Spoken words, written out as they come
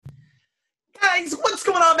gangs, what's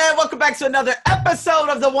going on, man? Welcome back to another episode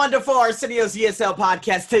of the wonderful Arsenio's ESL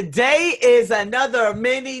podcast. Today is another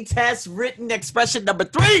mini test written expression number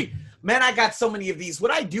 3. Man, I got so many of these. What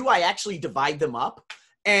I do, I actually divide them up.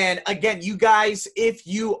 And again, you guys, if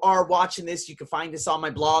you are watching this, you can find this on my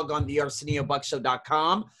blog on the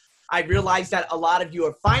ArsenioBuckShow.com. I realized that a lot of you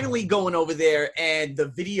are finally going over there and the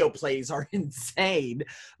video plays are insane.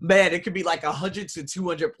 Man, it could be like 100 to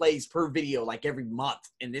 200 plays per video like every month.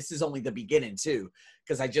 And this is only the beginning too,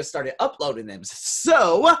 because I just started uploading them.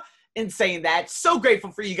 So in saying that, so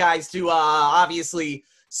grateful for you guys to obviously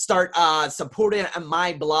start supporting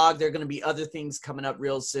my blog. There are going to be other things coming up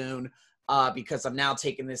real soon because I'm now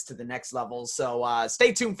taking this to the next level. So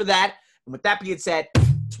stay tuned for that. And with that being said,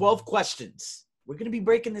 12 questions. We're going to be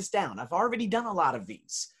breaking this down. I've already done a lot of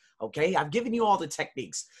these, okay? I've given you all the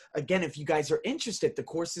techniques. Again, if you guys are interested, the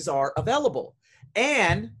courses are available.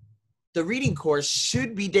 And the reading course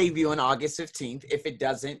should be debuting August 15th. If it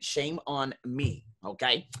doesn't, shame on me,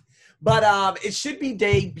 okay? But it should be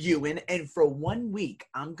debuting, and for 1 week,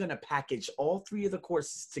 I'm going to package all 3 of the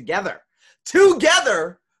courses together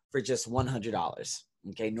for just $100.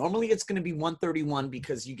 Okay, normally it's going to be $131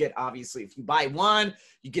 because you get, obviously, if you buy one,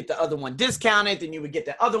 you get the other one discounted, then you would get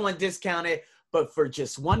the other one discounted. But for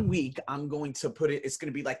just 1 week, I'm going to put it, it's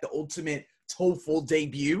going to be like the ultimate TOEFL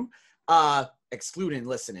debut, excluding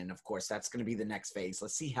listening, of course. That's going to be the next phase.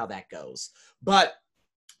 Let's see how that goes. But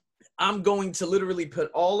I'm going to literally put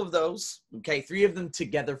all of those, okay, 3 of them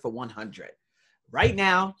together for $100. Right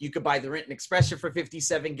now, you could buy the written expression for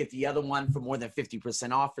 $57, get the other one for more than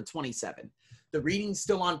 50% off for $27. The reading's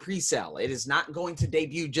still on pre-sale. It is not going to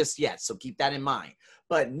debut just yet, so keep that in mind.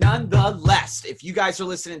 But nonetheless, if you guys are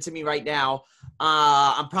listening to me right now,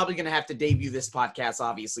 I'm probably going to have to debut this podcast,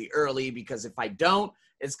 obviously, early, because if I don't,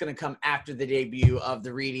 it's going to come after the debut of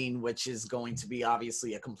the reading, which is going to be,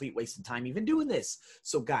 obviously, a complete waste of time even doing this.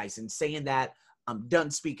 So, guys, in saying that, I'm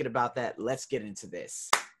done speaking about that. Let's get into this.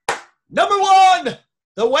 Number 1,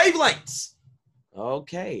 the wavelengths,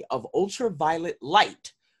 okay, of ultraviolet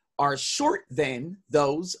light are short than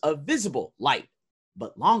those of visible light,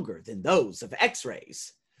 but longer than those of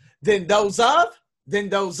X-rays. Than those of.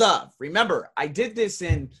 Remember, I did this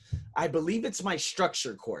in, I believe it's my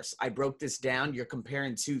structure course. I broke this down. You're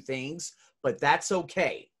comparing 2 things, but that's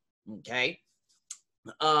okay, okay?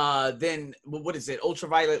 Then, what is it,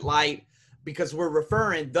 ultraviolet light, because we're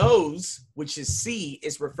referring those, which is C,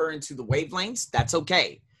 is referring to the wavelengths. That's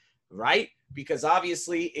okay, right? Because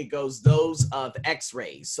obviously it goes those of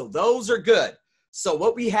X-rays. So those are good. So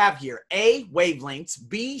what we have here, A, wavelengths,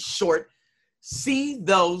 B, short, C,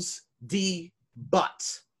 those, D,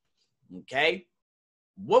 but. Okay?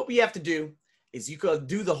 What we have to do is you could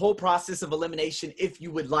do the whole process of elimination if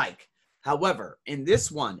you would like. However, in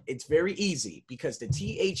this one, it's very easy because the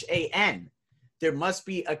THAN, there must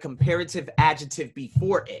be a comparative adjective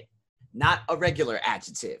before it, not a regular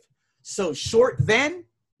adjective. So short than,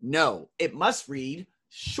 no, it must read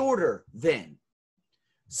shorter than.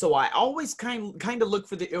 So I always kind of look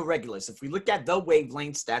for the irregulars. If we look at the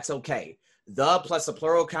wavelengths, that's okay. The plus a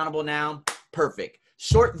plural countable noun, perfect.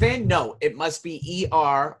 Short than, no, it must be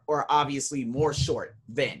ER or obviously more short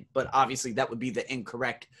than. But obviously that would be the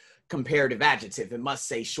incorrect comparative adjective. It must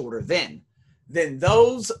say shorter than. Then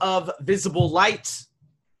those of visible light,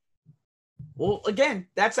 well, again,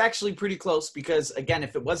 that's actually pretty close because, again,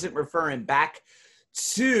 if it wasn't referring back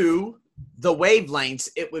to the wavelengths,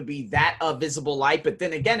 it would be that of visible light, but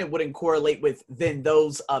then again, it wouldn't correlate with then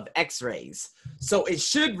those of X-rays. So it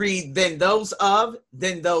should read then those of,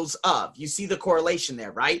 then those of. You see the correlation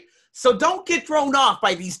there, right? So don't get thrown off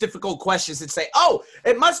by these difficult questions and say, oh,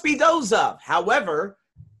 it must be those of. However,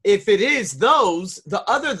 if it is those, the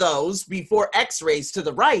other those before X-rays to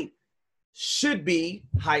the right should be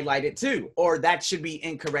highlighted too, or that should be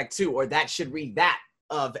incorrect too, or that should read that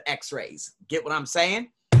of X-rays. Get what I'm saying?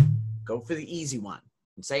 Go for the easy one.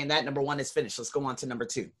 I'm saying that number 1 is finished. Let's go on to number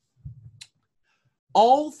 2.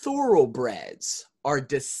 All thoroughbreds are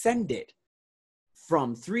descended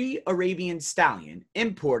from 3 Arabian stallion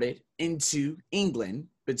imported into England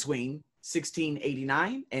between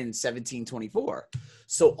 1689 and 1724.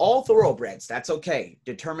 So all thoroughbreds, that's okay.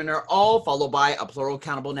 Determiner all followed by a plural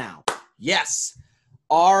countable noun. Yes,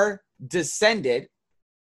 are descended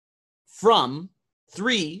from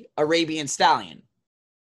 3 Arabian stallion.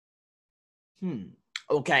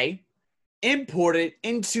 Okay. Imported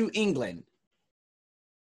into England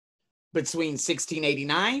between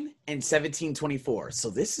 1689 and 1724.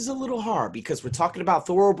 So this is a little hard because we're talking about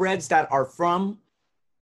thoroughbreds that are from,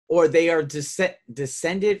 or they are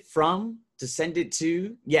descended from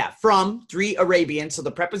 3 Arabian. So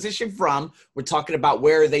the preposition from, we're talking about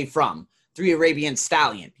where are they from. 3 Arabian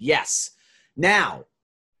stallion. Yes. Now,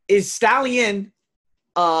 is stallion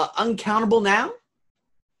uncountable now?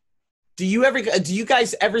 Do you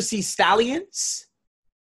guys ever see stallions?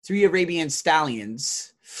 3 Arabian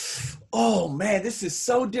stallions. Oh man, this is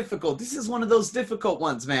so difficult. This is one of those difficult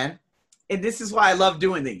ones, man. And this is why I love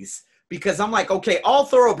doing these, because I'm like, okay, all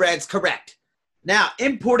thoroughbreds correct. Now,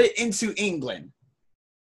 import it into England.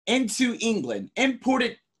 Import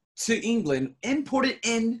it to England. Import it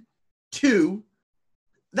into.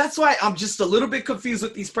 That's why I'm just a little bit confused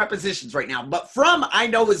with these prepositions right now. But from, I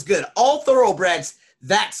know is good. All thoroughbreds,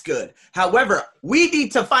 that's good. However, we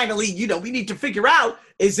need to finally, we need to figure out,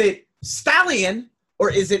 is it stallion or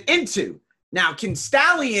is it into? Now, do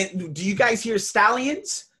you guys hear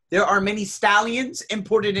stallions? There are many stallions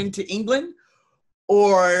imported into England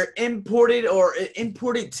or imported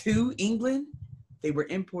to England. They were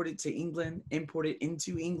imported to England, imported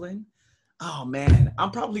into England. Oh man,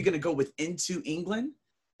 I'm probably going to go with into England.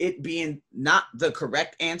 It being not the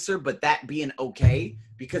correct answer, but that being okay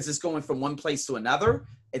because it's going from one place to another.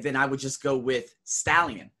 And then I would just go with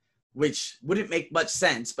stallion, which wouldn't make much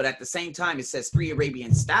sense. But at the same time, it says 3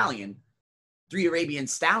 Arabian stallions.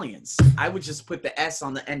 I would just put the S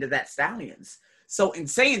on the end of that stallions. So in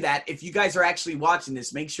saying that, if you guys are actually watching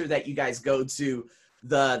this, make sure that you guys go to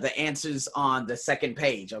the answers on the second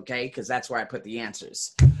page, okay? Because that's where I put the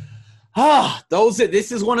answers.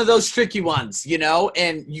 This is one of those tricky ones,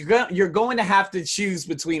 and you're going to have to choose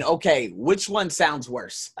between, okay, which one sounds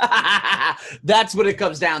worse? That's what it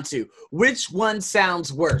comes down to. Which one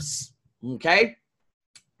sounds worse? Okay,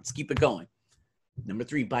 let's keep it going. Number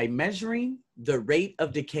 3, by measuring the rate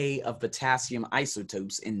of decay of potassium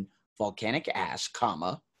isotopes in volcanic ash,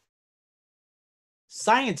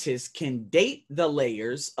 scientists can date the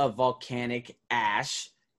layers of volcanic ash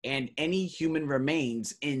and any human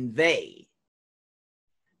remains in they.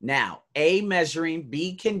 Now, A, measuring,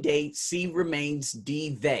 B, can date, C, remains,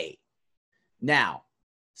 D, they. Now,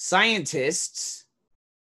 scientists,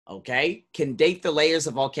 can date the layers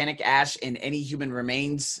of volcanic ash and any human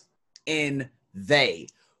remains in they.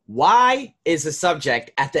 Why is the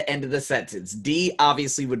subject at the end of the sentence? D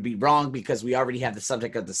obviously would be wrong because we already have the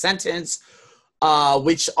subject of the sentence,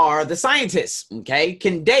 which are the scientists,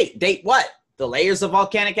 can date. Date what? The layers of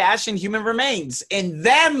volcanic ash and human remains. In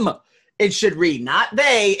them, it should read. Not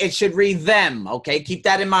they, it should read them. Okay, keep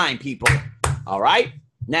that in mind, people. All right?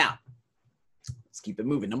 Now, let's keep it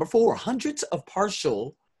moving. Number 4, hundreds of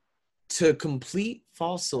partial to complete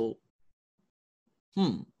fossil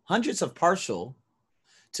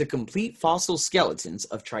skeletons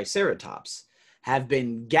of Triceratops have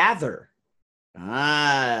been gathered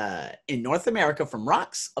in North America from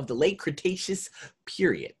rocks of the late Cretaceous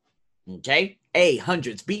period. Okay, A,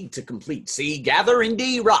 hundreds, B, to complete, C, gather, and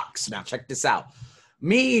D, rocks. Now check this out.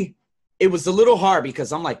 It was a little hard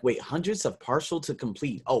because I'm like, wait, hundreds of partial to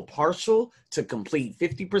complete. Oh, partial to complete,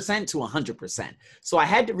 50% to 100%. So I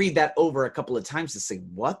had to read that over a couple of times to say,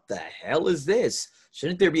 what the hell is this?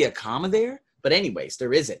 Shouldn't there be a comma there? But anyways,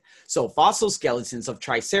 there isn't. So fossil skeletons of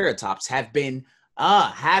Triceratops have been,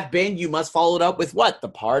 you must follow it up with what? The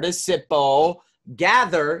participle.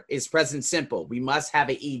 Gather is present simple. We must have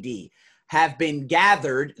an ED. Have been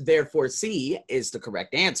gathered, therefore C is the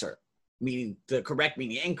correct answer. Meaning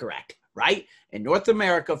incorrect, right? In North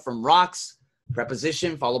America from rocks,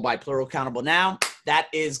 preposition followed by plural countable noun. That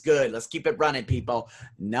is good. Let's keep it running, people.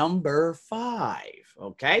 Number 5,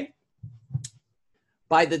 okay?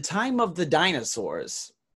 By the time of the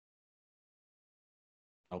dinosaurs,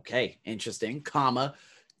 okay, interesting,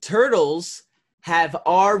 turtles have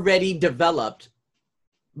already developed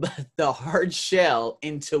the hard shell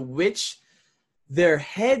into which their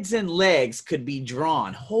heads and legs could be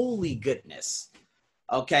drawn. Holy goodness.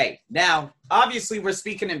 Okay, now, obviously we're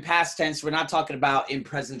speaking in past tense. We're not talking about in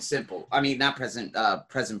present simple. I mean, not present,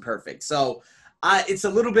 present perfect. So it's a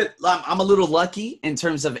little bit, I'm a little lucky in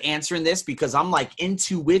terms of answering this because I'm like,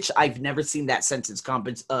 into which I've never seen that sentence,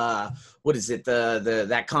 that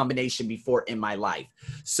combination before in my life.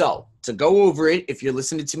 So to go over it, if you're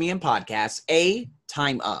listening to me in podcasts, A,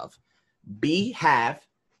 time of, B, have,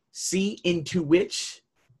 C, into which,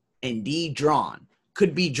 and D, drawn.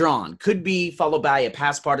 Could be drawn, could be followed by a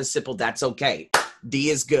past participle. That's okay. D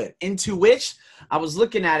is good. Into which, I was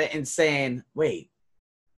looking at it and saying, wait,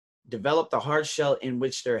 develop the hard shell in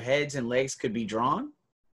which their heads and legs could be drawn?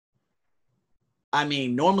 I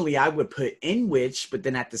mean, normally I would put in which, but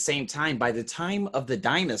then at the same time, by the time of the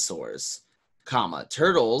dinosaurs,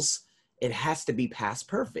 turtles, it has to be past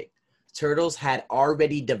perfect. Turtles had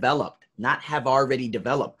already developed, not have already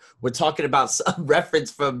developed. We're talking about some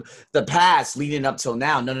reference from the past leading up till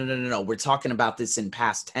now. No. We're talking about this in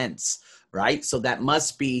past tense. right? So that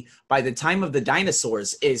must be by the time of the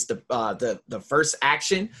dinosaurs is the first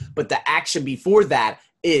action, but the action before that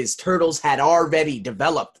is turtles had already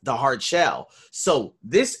developed the hard shell. So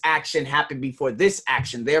this action happened before this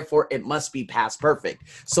action, therefore it must be past perfect.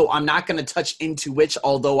 So I'm not going to touch into which,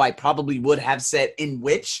 although I probably would have said in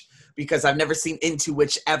which, because I've never seen into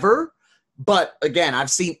which ever. But again,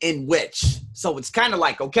 I've seen in which. So it's kind of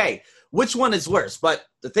like, okay, which one is worse? But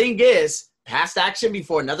the thing is, past action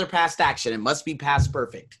before another past action, it must be past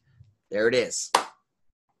perfect. There it is.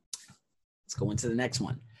 Let's go into the next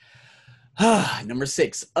one. Number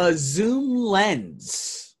 6, a zoom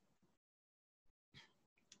lens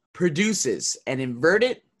produces an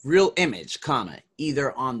inverted real image,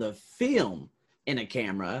 either on the film in a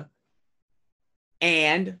camera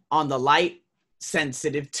and on the light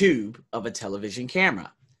sensitive tube of a television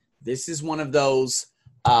camera. This is one of those,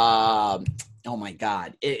 oh my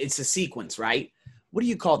God, it's a sequence, right? What do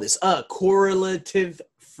you call this? A correlative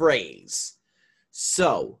phrase.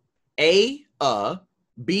 So A,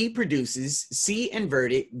 B produces, C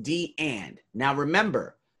inverted, D and. Now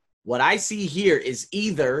remember, what I see here is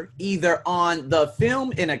either on the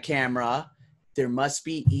film in a camera, there must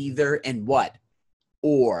be either and what?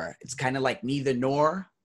 Or. It's kind of like neither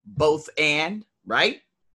nor, both and, right?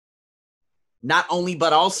 Not only,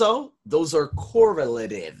 but also, those are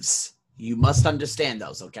correlatives. You must understand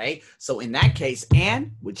those, okay? So in that case,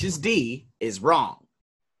 and, which is D, is wrong.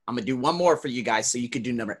 I'm going to do one more for you guys so you could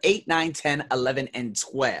do number 8, 9, 10, 11, and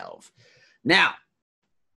 12. Now,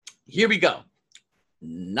 here we go.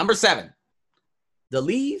 Number 7. The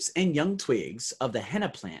leaves and young twigs of the henna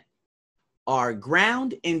plant are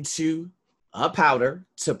ground into a powder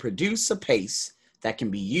to produce a paste that can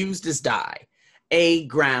be used as dye. A,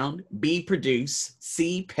 ground, B, produce,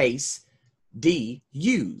 C, paste, D,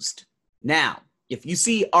 used. Now, if you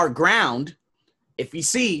see our ground, if you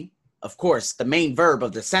see, of course, the main verb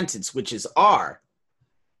of the sentence, which is are,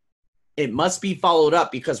 it must be followed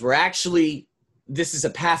up because this is a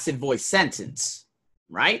passive voice sentence,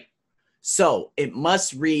 right? So it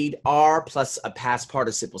must read are plus a past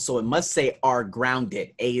participle. So it must say are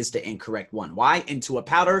grounded. A is the incorrect one. Why? Into a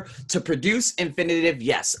powder to produce infinitive,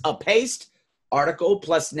 yes. A paste, article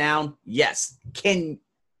plus noun, yes. Can,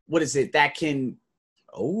 what is it? That can,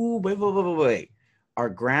 oh, wait. Are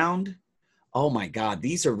ground. Oh my God,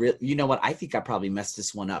 these are real. You know what? I think I probably messed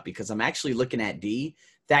this one up because I'm actually looking at D.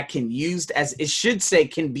 That can used as, it should say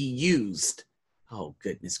can be used. Oh,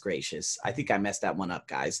 goodness gracious. I think I messed that one up,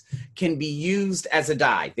 guys. Can be used as a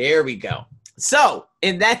dye. There we go. So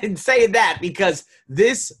in saying that, because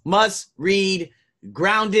this must read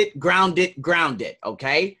grounded,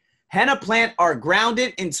 okay? Henna plant are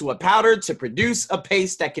grounded into a powder to produce a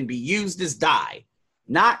paste that can be used as dye.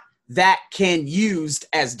 Not that can used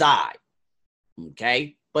as dye.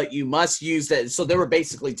 Okay, but you must use that. So there were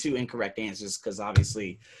basically 2 incorrect answers because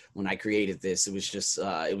obviously when I created this, it was just,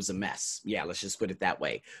 it was a mess. Yeah, let's just put it that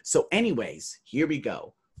way. So anyways, here we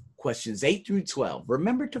go. Questions 8 through 12.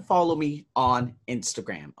 Remember to follow me on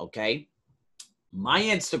Instagram, okay? My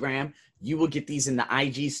Instagram, you will get these in the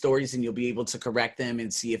IG stories and you'll be able to correct them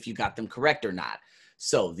and see if you got them correct or not.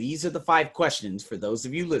 So these are the 5 questions for those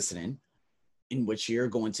of you listening in which you're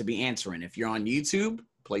going to be answering. If you're on YouTube,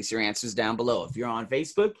 place your answers down below. If you're on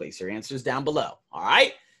Facebook, place your answers down below. All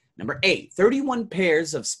right. Number 8, 31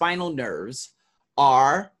 pairs of spinal nerves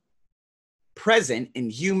are present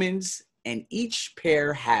in humans, and each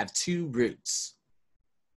pair have 2 roots.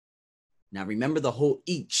 Now, remember the whole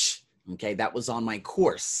each. Okay. That was on my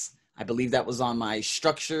course. I believe that was on my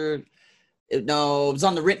structure. No, it was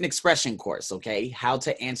on the written expression course. Okay. How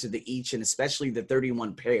to answer the each, and especially the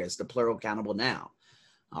 31 pairs, the plural countable noun.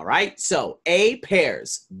 All right, so A,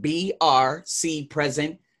 pairs, B, are, C,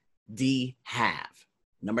 present, D, have.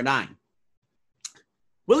 Number 9,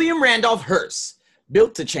 William Randolph Hearst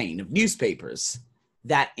built a chain of newspapers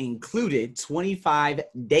that included 25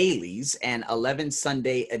 dailies and 11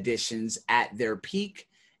 Sunday editions at their peak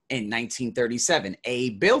in 1937.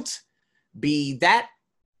 A, built, B, that,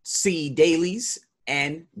 C, dailies,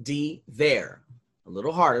 and D, there. A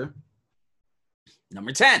little harder.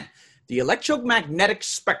 Number 10. The electromagnetic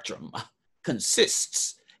spectrum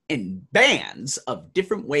consists in bands of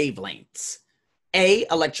different wavelengths. A,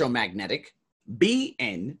 electromagnetic, B,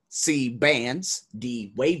 and C, bands,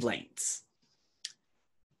 D, wavelengths.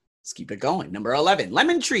 Let's keep it going. Number 11,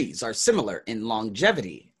 lemon trees are similar in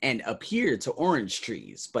longevity and appear to orange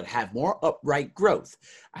trees, but have more upright growth.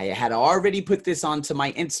 I had already put this onto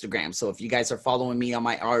my Instagram, so if you guys are following me on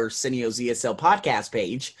my Arsenio's ESL podcast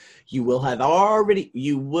page, you would have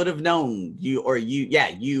known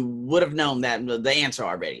that the answer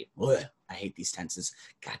already. I hate these tenses.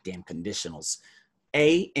 Goddamn conditionals.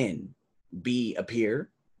 A, in. B, appear.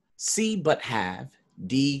 C, but have.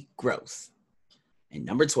 D, growth. And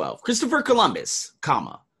number 12, Christopher Columbus,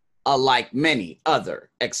 comma, like many other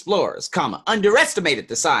explorers, comma, underestimated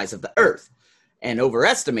the size of the earth and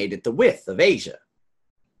overestimated the width of Asia.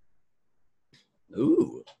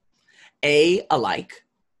 Ooh. A, alike.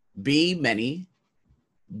 B, many.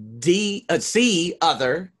 D, C,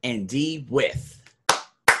 other. And D, with.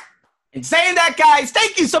 And saying that, guys,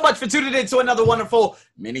 thank you so much for tuning in to another wonderful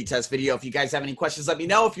mini test video. If you guys have any questions, let me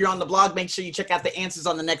know. If you're on the blog, make sure you check out the answers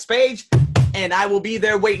on the next page. And I will be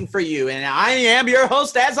there waiting for you. And I am your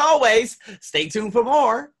host, as always. Stay tuned for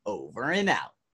more. Over and out.